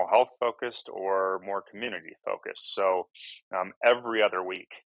more mental health focused or more community focused. So every other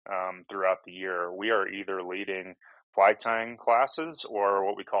week throughout the year, we are either leading fly tying classes or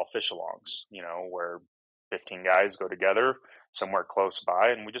what we call fish alongs, where 15 guys go together somewhere close by,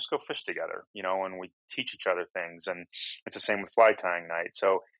 and we just go fish together, and we teach each other things. And it's the same with fly tying night.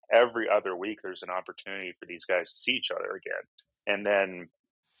 So every other week, there's an opportunity for these guys to see each other again. And then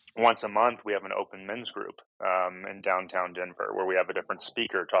once a month, we have an open men's group in downtown Denver where we have a different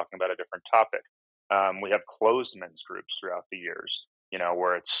speaker talking about a different topic. We have closed men's groups throughout the years,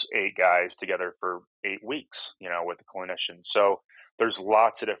 where it's 8 guys together for 8 weeks, with a clinician. So there's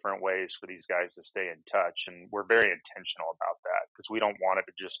lots of different ways for these guys to stay in touch. And we're very intentional about that because we don't want it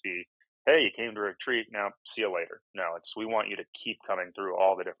to just be, hey, you came to retreat, now see you later. No, we want you to keep coming through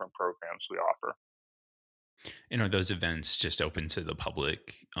all the different programs we offer. And are those events just open to the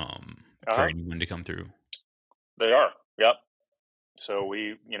public for Uh-huh. anyone to come through? They are. Yep. So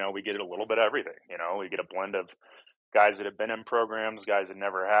we get a little bit of everything. We get a blend of guys that have been in programs, guys that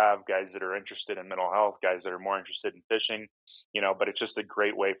never have, guys that are interested in mental health, guys that are more interested in fishing, but it's just a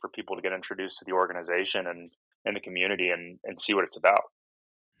great way for people to get introduced to the organization and the community and see what it's about.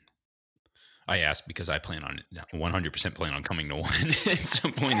 I asked because I 100% plan on coming to one at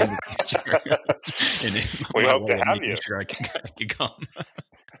some point in the future. And We my hope to way of have making you. sure I can come.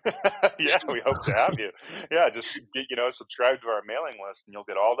 Yeah, we hope to have you. Yeah, just subscribe to our mailing list and you'll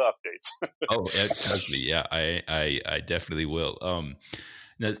get all the updates. Oh, trust me. Yeah, I definitely will.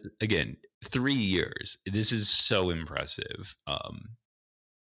 Now, again, 3 years. This is so impressive.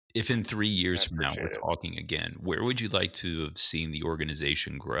 If in 3 I years from now we're appreciate it. talking again, where would you like to have seen the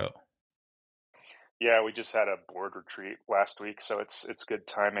organization grow? Yeah, we just had a board retreat last week, so it's good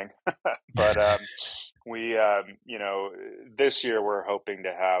timing. But this year we're hoping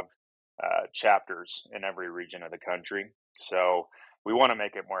to have chapters in every region of the country. So we want to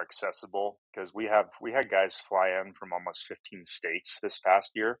make it more accessible because we had guys fly in from almost 15 states this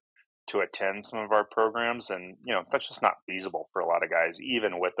past year to attend some of our programs, and that's just not feasible for a lot of guys,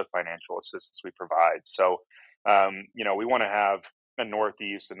 even with the financial assistance we provide. So we want to have a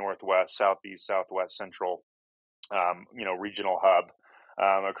northeast, a northwest, southeast, southwest, central, regional hub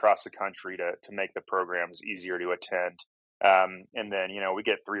across the country to make the programs easier to attend. And then, we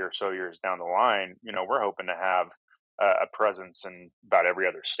get 3 or so years down the line, we're hoping to have a presence in about every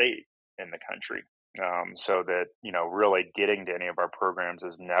other state in the country, so that, really getting to any of our programs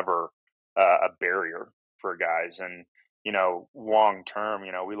is never a barrier for guys. And, long term,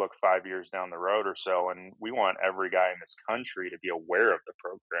 we look 5 years down the road or so, and we want every guy in this country to be aware of the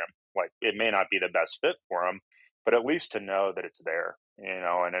program. Like, it may not be the best fit for them, but at least to know that it's there,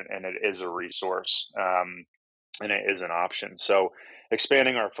 and it is a resource, and it is an option. So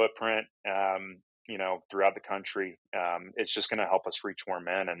expanding our footprint, throughout the country, it's just going to help us reach more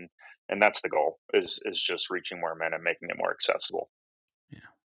men, and that's the goal is just reaching more men and making it more accessible. Yeah.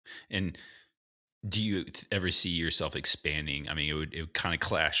 And do you ever see yourself expanding? I mean, it would kind of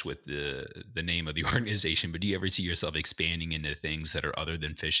clash with the name of the organization, but do you ever see yourself expanding into things that are other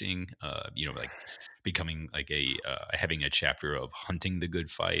than fishing? Like becoming like having a chapter of hunting the good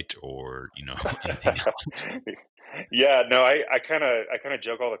fight, or anything else? Yeah, no, I kind of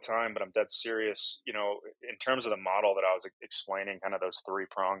joke all the time, but I'm dead serious. In terms of the model that I was explaining, kind of those 3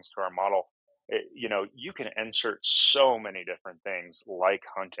 prongs to our model. You can insert so many different things like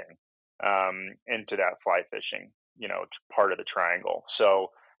hunting into that fly fishing, part of the triangle. So,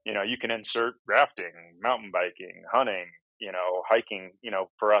 you can insert rafting, mountain biking, hunting, hiking.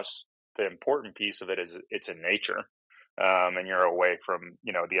 For us, the important piece of it is it's in nature, and you're away from,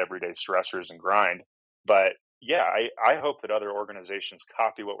 the everyday stressors and grind. But yeah, I hope that other organizations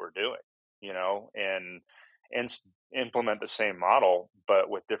copy what we're doing, and implement the same model, but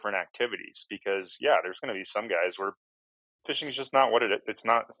with different activities. Because yeah, there's going to be some guys where fishing is just not what it's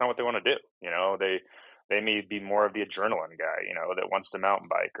not what they want to do. They may be more of the adrenaline guy, that wants to mountain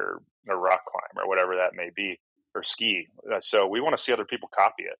bike or rock climb or whatever that may be, or ski. So we want to see other people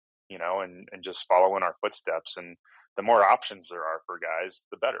copy it, and just follow in our footsteps. And the more options there are for guys,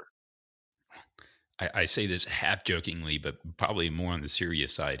 the better. I say this half jokingly, but probably more on the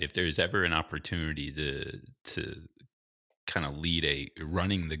serious side. If there's ever an opportunity to kind of lead a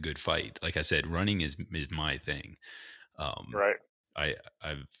running the good fight, like I said, running is my thing. Right.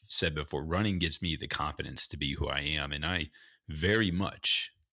 I've said before, running gives me the confidence to be who I am, and I very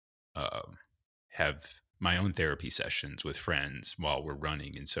much have my own therapy sessions with friends while we're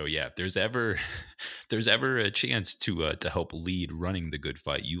running. And so, yeah, if there's ever a chance to help lead running the good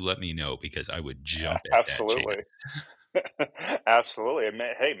fight, you let me know, because I would jump at that Absolutely. chance. Absolutely.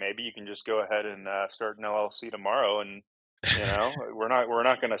 Hey, maybe you can just go ahead and start an LLC tomorrow and We're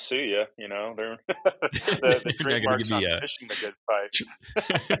not going to sue you. They're the You're not going to give trademark's me on a. fishing the good fight.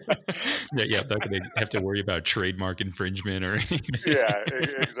 Yeah, I'm not going to have to worry about trademark infringement or anything. Yeah,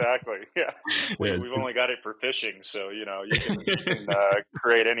 exactly. Yeah, Yeah, we've only got it for fishing, so you can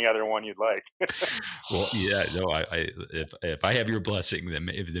create any other one you'd like. well, yeah, no, if I have your blessing, then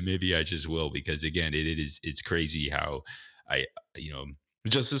maybe I just will, because again, it's crazy how I you know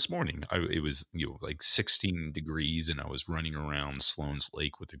just this morning it was like 16 degrees, and I was running around Sloan's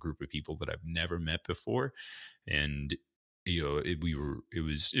Lake with a group of people that I've never met before, and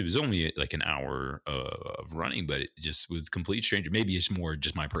it was only like an hour of running, but it just was complete stranger. Maybe it's more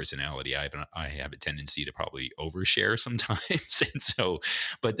just my personality. I have a tendency to probably overshare sometimes, and so,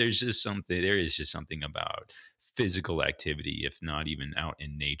 but there is just something about physical activity, if not even out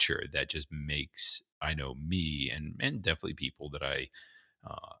in nature, that just makes, I know, me and definitely people that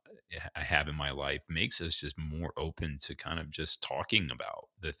uh, I have in my life, makes us just more open to kind of just talking about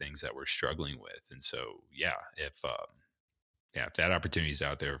the things that we're struggling with. And so, if that opportunity is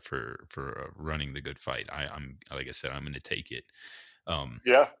out there for running the good fight, I'm like I said, I'm going to take it. Um,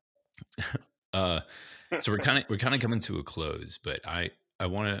 Yeah, uh, so we're kind of coming to a close, but I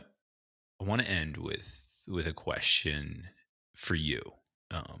want to end with a question for you,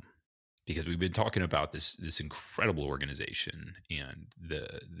 um, because we've been talking about this incredible organization and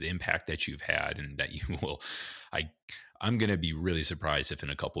the impact that you've had, and that you will. I I'm gonna be really surprised if in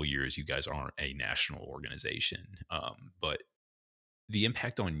a couple years you guys aren't a national organization. But the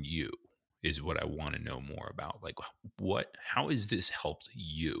impact on you is what I want to know more about. Like, how has this helped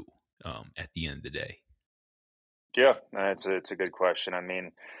you, at the end of the day? yeah, it's a good question. I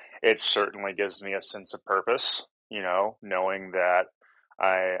mean, it certainly gives me a sense of purpose. Knowing that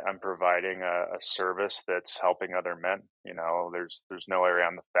I'm providing a service that's helping other men. There's no way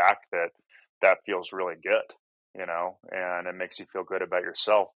around the fact that that feels really good. And it makes you feel good about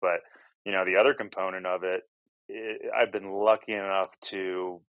yourself. But the other component of it, I've been lucky enough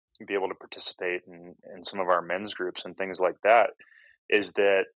to be able to participate in some of our men's groups and things like that. Is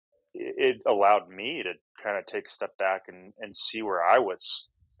that it allowed me to kind of take a step back and see where I was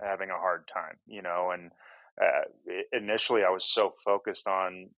having a hard time, and initially I was so focused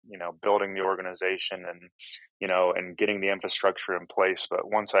on, building the organization and getting the infrastructure in place. But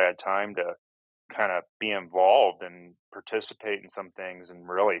once I had time to kind of be involved and participate in some things and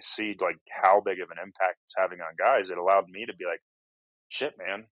really see like how big of an impact it's having on guys, it allowed me to be like, shit,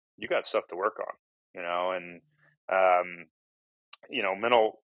 man, you got stuff to work on, and, um,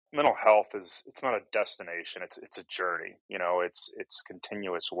 mental health is, it's not a destination, it's a journey. It's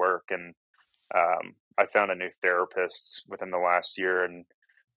continuous work. And I found a new therapist within the last year, and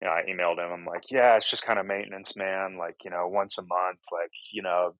I emailed him. I'm like, yeah, it's just kind of maintenance, man, like, once a month, like,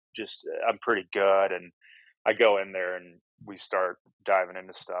 just I'm pretty good. And I go in there and we start diving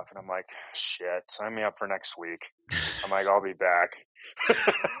into stuff, and I'm like, shit, sign me up for next week. I'm like, I'll be back.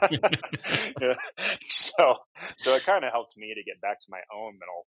 Yeah. So, so it kind of helps me to get back to my own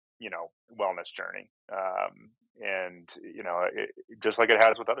mental, wellness journey. And just like it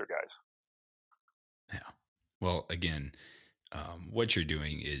has with other guys. Yeah. Well, again, what you're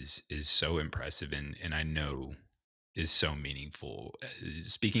doing is so impressive, and I know is so meaningful.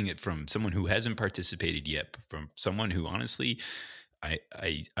 Speaking it from someone who hasn't participated yet, but from someone who honestly,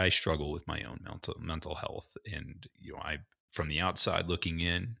 I struggle with my own mental health, and I, from the outside looking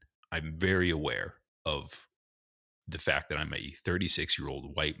in, I'm very aware of the fact that I'm a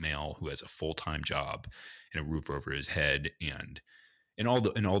 36-year-old white male who has a full-time job and a roof over his head, and all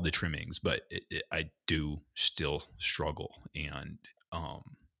the trimmings, but I do still struggle. And um,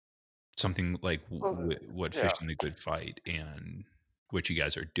 something like Well, what yeah. Fishing the Good Fight and what you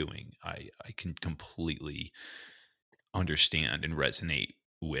guys are doing, I can completely understand and resonate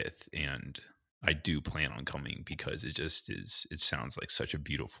with, and I do plan on coming, because it just is. It sounds like such a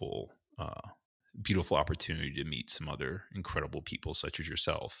beautiful opportunity to meet some other incredible people such as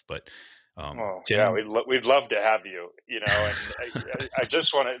yourself. But Well, yeah, gentlemen, we'd love to have you, and I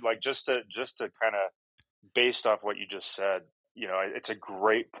just want to, like, just to kind of, based off what you just said, it's a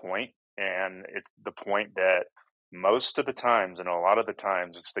great point, and it's the point that most of the times, and a lot of the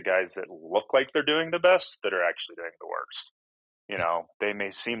times, it's the guys that look like they're doing the best that are actually doing the worst. yeah, They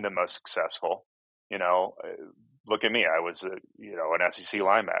may seem the most successful. Look at me. I was, an SEC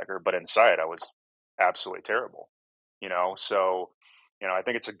linebacker, but inside I was absolutely terrible. So, I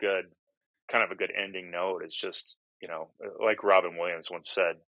think it's a good, kind of a good ending note. It's just, like Robin Williams once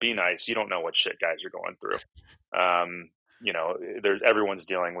said, be nice. You don't know what shit guys are going through. There's everyone's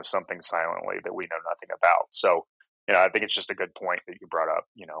dealing with something silently that we know nothing about. So, I think it's just a good point that you brought up,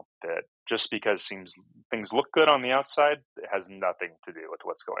 that just because things look good on the outside, it has nothing to do with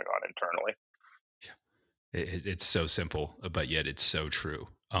what's going on internally. It's so simple, but yet it's so true.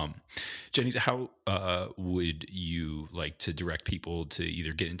 Jennings, how would you like to direct people to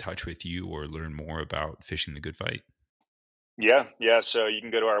either get in touch with you or learn more about Fishing the Good Fight? Yeah. So you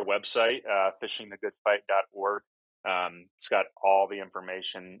can go to our website, fishingthegoodfight.org. It's got all the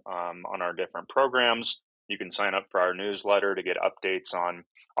information on our different programs. You can sign up for our newsletter to get updates on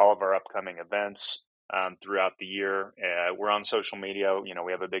all of our upcoming events throughout the year. We're on social media.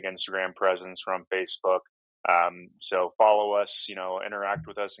 We have a big Instagram presence. We're on Facebook. So follow us, interact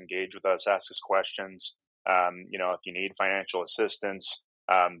with us, engage with us, ask us questions. If you need financial assistance,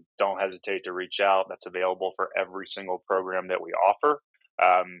 don't hesitate to reach out. That's available for every single program that we offer.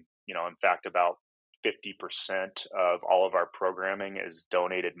 In fact, about 50% of all of our programming is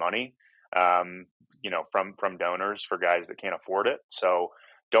donated money, from donors for guys that can't afford it. So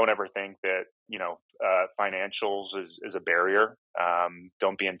don't ever think that, financials is a barrier.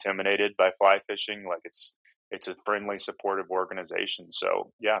 Don't be intimidated by fly fishing. Like it's a friendly, supportive organization.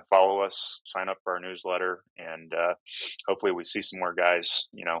 So yeah, follow us, sign up for our newsletter, and hopefully we see some more guys,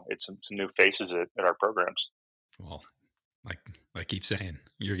 it's some new faces at our programs. Well, like I keep saying,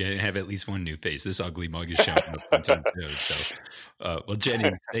 you're going to have at least one new face. This ugly mug is showing up sometime too. So, well,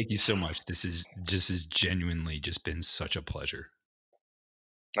 Jenny, thank you so much. This has genuinely just been such a pleasure.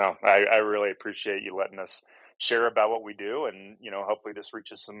 No, I really appreciate you letting us share about what we do, and hopefully this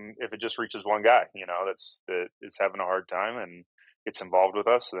reaches if it just reaches one guy, that is having a hard time and gets involved with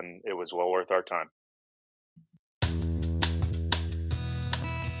us, then it was well worth our time.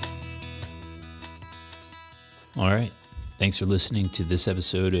 All right. Thanks for listening to this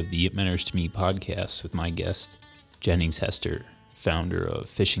episode of the It Matters to Me podcast with my guest, Jennings Hester, founder of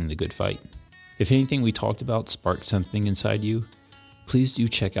Fishing the Good Fight. If anything we talked about sparked something inside you, please do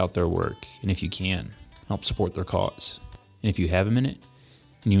check out their work, and if you can, help support their cause. And if you have a minute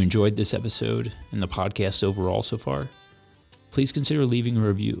and you enjoyed this episode and the podcast overall so far, please consider leaving a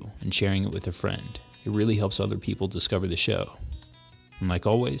review and sharing it with a friend. It really helps other people discover the show. And like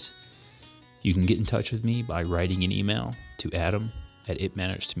always, you can get in touch with me by writing an email to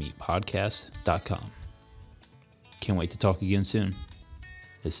adam@itmatterstomepodcast.com. Can't wait to talk again soon.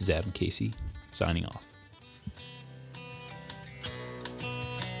 This is Adam Casey, signing off.